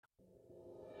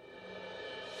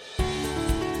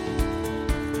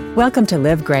Welcome to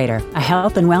Live Greater, a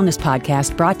health and wellness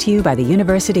podcast brought to you by the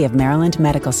University of Maryland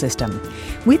Medical System.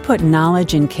 We put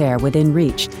knowledge and care within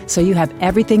reach so you have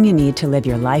everything you need to live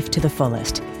your life to the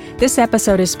fullest. This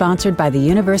episode is sponsored by the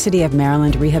University of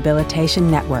Maryland Rehabilitation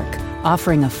Network.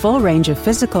 Offering a full range of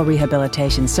physical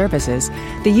rehabilitation services,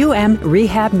 the UM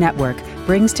Rehab Network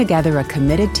brings together a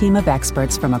committed team of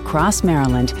experts from across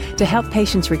Maryland to help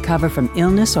patients recover from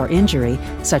illness or injury,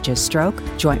 such as stroke,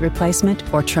 joint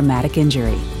replacement, or traumatic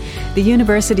injury. The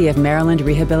University of Maryland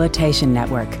Rehabilitation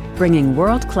Network, bringing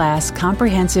world-class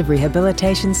comprehensive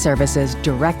rehabilitation services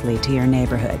directly to your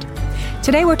neighborhood.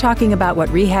 Today we're talking about what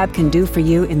rehab can do for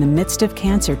you in the midst of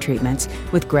cancer treatments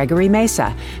with Gregory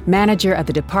Mesa, manager of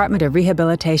the Department of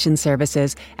Rehabilitation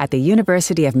Services at the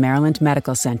University of Maryland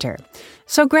Medical Center.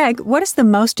 So Greg, what is the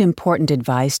most important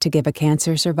advice to give a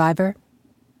cancer survivor?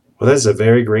 Well, that's a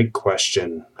very great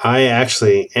question. I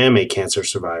actually am a cancer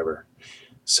survivor.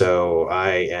 So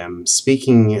I am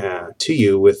speaking to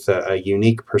you with a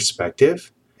unique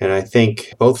perspective. And I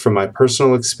think both from my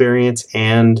personal experience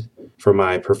and from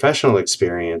my professional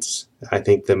experience, I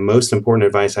think the most important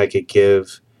advice I could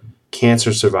give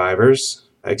cancer survivors,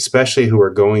 especially who are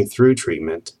going through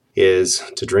treatment, is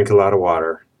to drink a lot of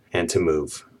water and to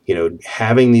move. You know,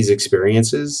 having these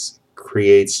experiences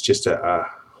creates just a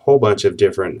whole bunch of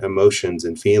different emotions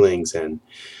and feelings. And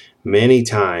many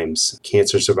times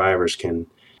cancer survivors can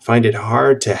find it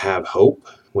hard to have hope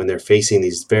when they're facing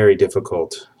these very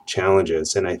difficult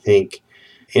challenges. And I think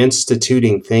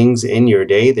instituting things in your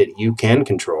day that you can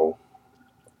control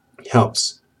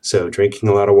helps. So drinking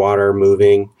a lot of water,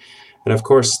 moving, and of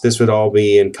course, this would all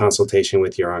be in consultation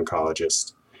with your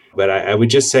oncologist. But I would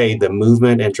just say the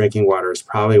movement and drinking water is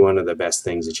probably one of the best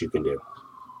things that you can do.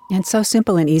 And so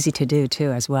simple and easy to do,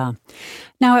 too, as well.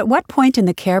 Now, at what point in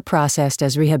the care process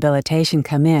does rehabilitation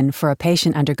come in for a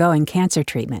patient undergoing cancer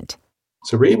treatment?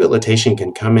 So rehabilitation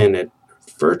can come in at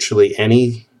virtually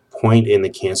any point in the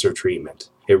cancer treatment.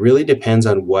 It really depends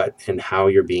on what and how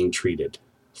you're being treated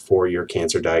for your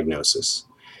cancer diagnosis.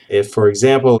 If, for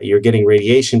example, you're getting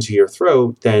radiation to your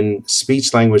throat, then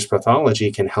speech-language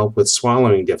pathology can help with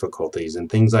swallowing difficulties and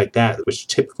things like that, which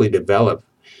typically develop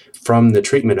from the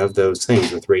treatment of those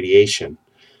things with radiation.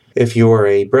 If you're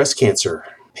a breast cancer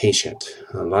patient,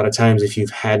 a lot of times if you've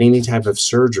had any type of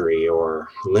surgery or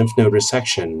lymph node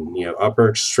resection, upper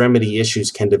extremity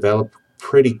issues can develop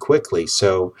pretty quickly.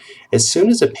 So as soon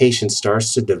as a patient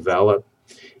starts to develop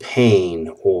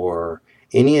pain or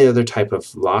any other type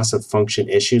of loss of function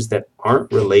issues that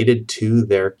aren't related to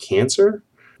their cancer,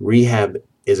 rehab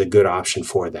is a good option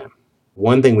for them.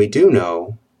 One thing we do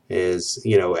know is,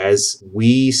 as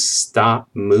we stop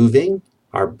moving,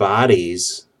 our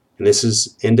bodies, and this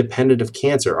is independent of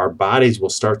cancer, our bodies will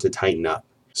start to tighten up.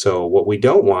 So what we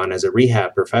don't want as a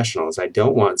rehab professional is I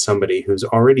don't want somebody who's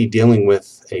already dealing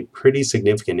with a pretty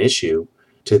significant issue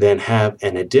to then have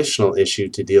an additional issue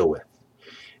to deal with.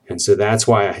 And so that's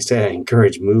why I say I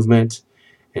encourage movement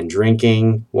and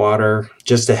drinking water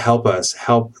just to help us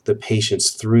help the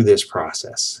patients through this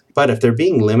process. But if they're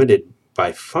being limited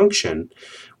by function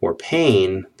or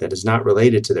pain that is not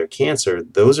related to their cancer,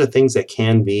 those are things that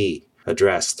can be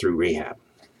addressed through rehab.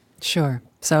 Sure.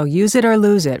 So use it or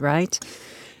lose it, right?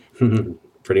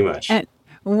 Pretty much. And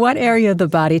what area of the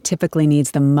body typically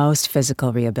needs the most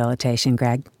physical rehabilitation,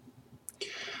 Greg?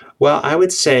 Well, I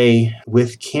would say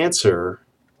with cancer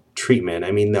treatment,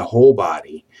 the whole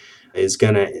body is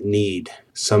going to need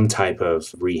some type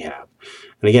of rehab.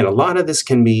 And again, a lot of this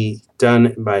can be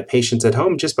done by patients at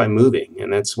home just by moving.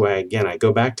 And that's why, again, I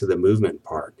go back to the movement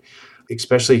part.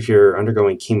 Especially if you're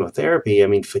undergoing chemotherapy,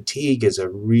 fatigue is a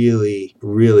really,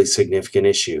 really significant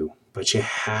issue. But you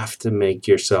have to make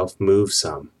yourself move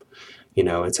some.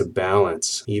 It's a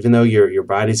balance. Even though your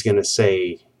body's going to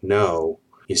say no,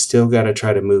 you still got to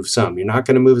try to move some. You're not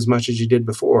going to move as much as you did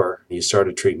before you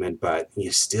started treatment, but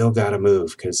you still got to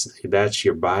move because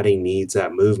your body needs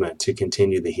that movement to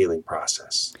continue the healing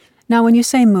process. Now, when you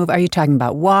say move, are you talking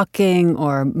about walking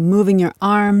or moving your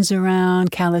arms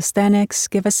around, calisthenics?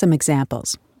 Give us some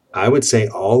examples. I would say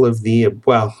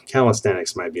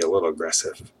calisthenics might be a little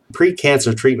aggressive.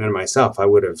 Pre-cancer treatment myself, I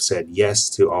would have said yes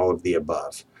to all of the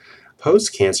above.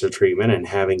 Post-cancer treatment and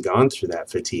having gone through that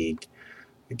fatigue,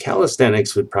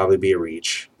 calisthenics would probably be a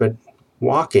reach, but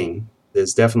walking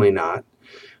is definitely not.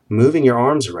 Moving your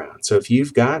arms around. So if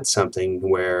you've got something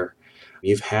where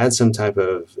you've had some type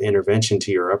of intervention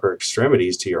to your upper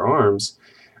extremities, to your arms,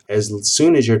 as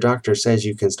soon as your doctor says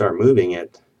you can start moving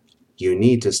it, you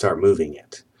need to start moving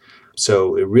it.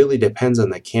 So it really depends on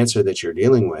the cancer that you're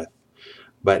dealing with.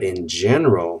 But in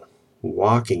general,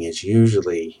 walking is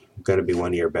usually going to be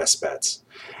one of your best bets.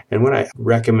 And what I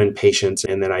recommend patients,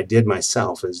 and that I did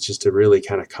myself, is just to really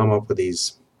kind of come up with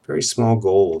these very small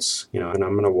goals, and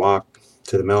I'm going to walk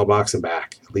to the mailbox and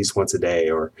back at least once a day,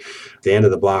 or the end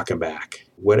of the block and back.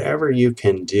 Whatever you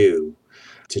can do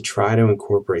to try to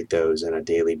incorporate those on a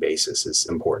daily basis is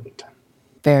important.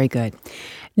 Very good.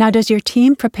 Now, does your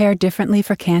team prepare differently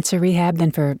for cancer rehab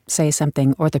than for, say,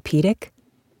 something orthopedic?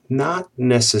 Not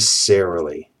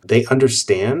necessarily. They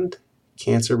understand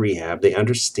cancer rehab. They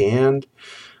understand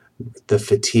the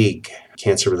fatigue,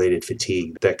 cancer-related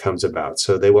fatigue that comes about.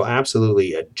 So they will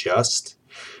absolutely adjust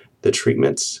the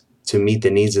treatments to meet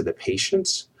the needs of the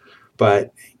patients,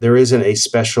 but there isn't a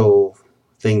special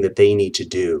thing that they need to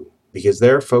do because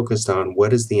they're focused on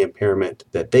what is the impairment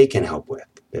that they can help with,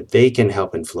 that they can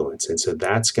help influence. And so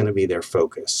that's going to be their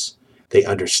focus. They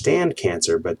understand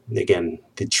cancer, but again,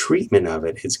 the treatment of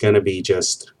it is going to be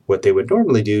just what they would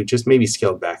normally do, just maybe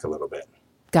scaled back a little bit.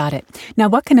 Got it. Now,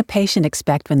 what can a patient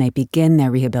expect when they begin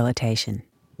their rehabilitation?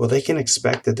 Well, they can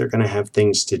expect that they're going to have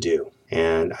things to do.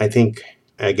 And I think,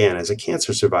 again, as a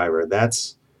cancer survivor,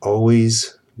 that's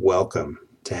always welcome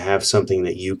to have something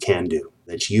that you can do,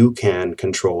 that you can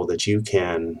control, that you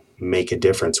can make a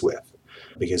difference with.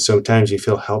 Because sometimes you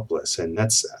feel helpless. And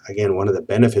that's, again, one of the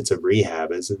benefits of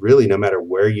rehab is really no matter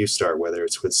where you start, whether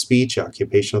it's with speech,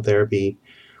 occupational therapy,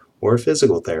 or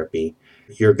physical therapy,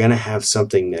 you're going to have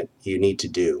something that you need to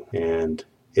do. And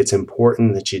it's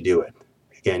important that you do it.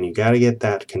 Again, you got to get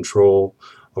that control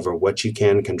over what you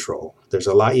can control. There's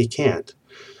a lot you can't,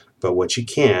 but what you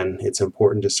can, it's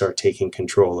important to start taking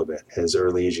control of it as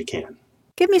early as you can.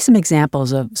 Give me some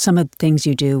examples of some of the things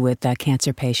you do with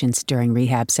cancer patients during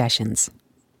rehab sessions.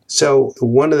 So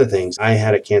one of the things, I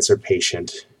had a cancer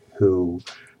patient who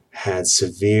had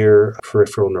severe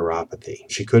peripheral neuropathy.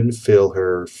 She couldn't feel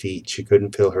her feet. She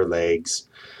couldn't feel her legs.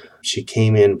 She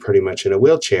came in pretty much in a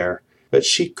wheelchair, but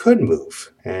she could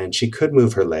move and she could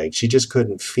move her legs. She just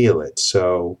couldn't feel it.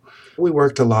 So we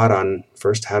worked a lot on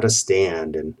first how to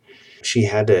stand, and she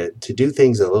had to do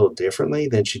things a little differently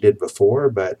than she did before,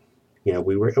 but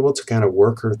we were able to kind of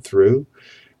work her through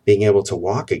being able to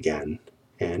walk again.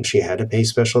 And she had to pay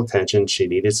special attention. She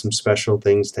needed some special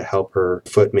things to help her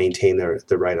foot maintain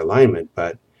the right alignment.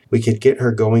 But we could get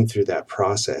her going through that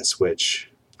process, which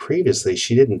previously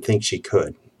she didn't think she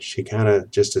could. She kind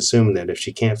of just assumed that if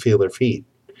she can't feel her feet,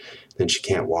 then she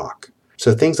can't walk.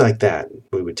 So things like that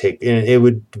we would take. And it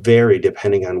would vary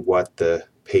depending on what the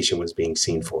patient was being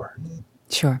seen for.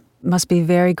 Sure. Must be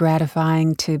very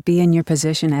gratifying to be in your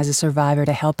position as a survivor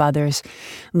to help others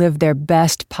live their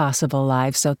best possible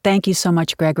lives. So thank you so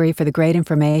much, Gregory, for the great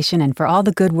information and for all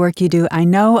the good work you do. I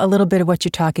know a little bit of what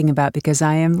you're talking about because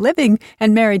I am living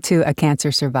and married to a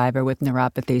cancer survivor with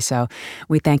neuropathy. So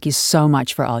we thank you so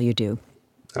much for all you do.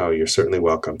 Oh, you're certainly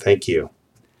welcome. Thank you.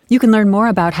 You can learn more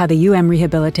about how the UM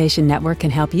Rehabilitation Network can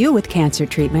help you with cancer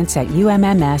treatments at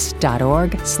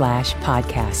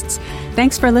umms.org/podcasts.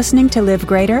 Thanks for listening to Live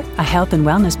Greater, a health and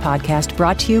wellness podcast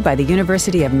brought to you by the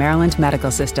University of Maryland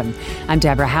Medical System. I'm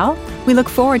Deborah Howell. We look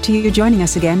forward to you joining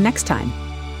us again next time.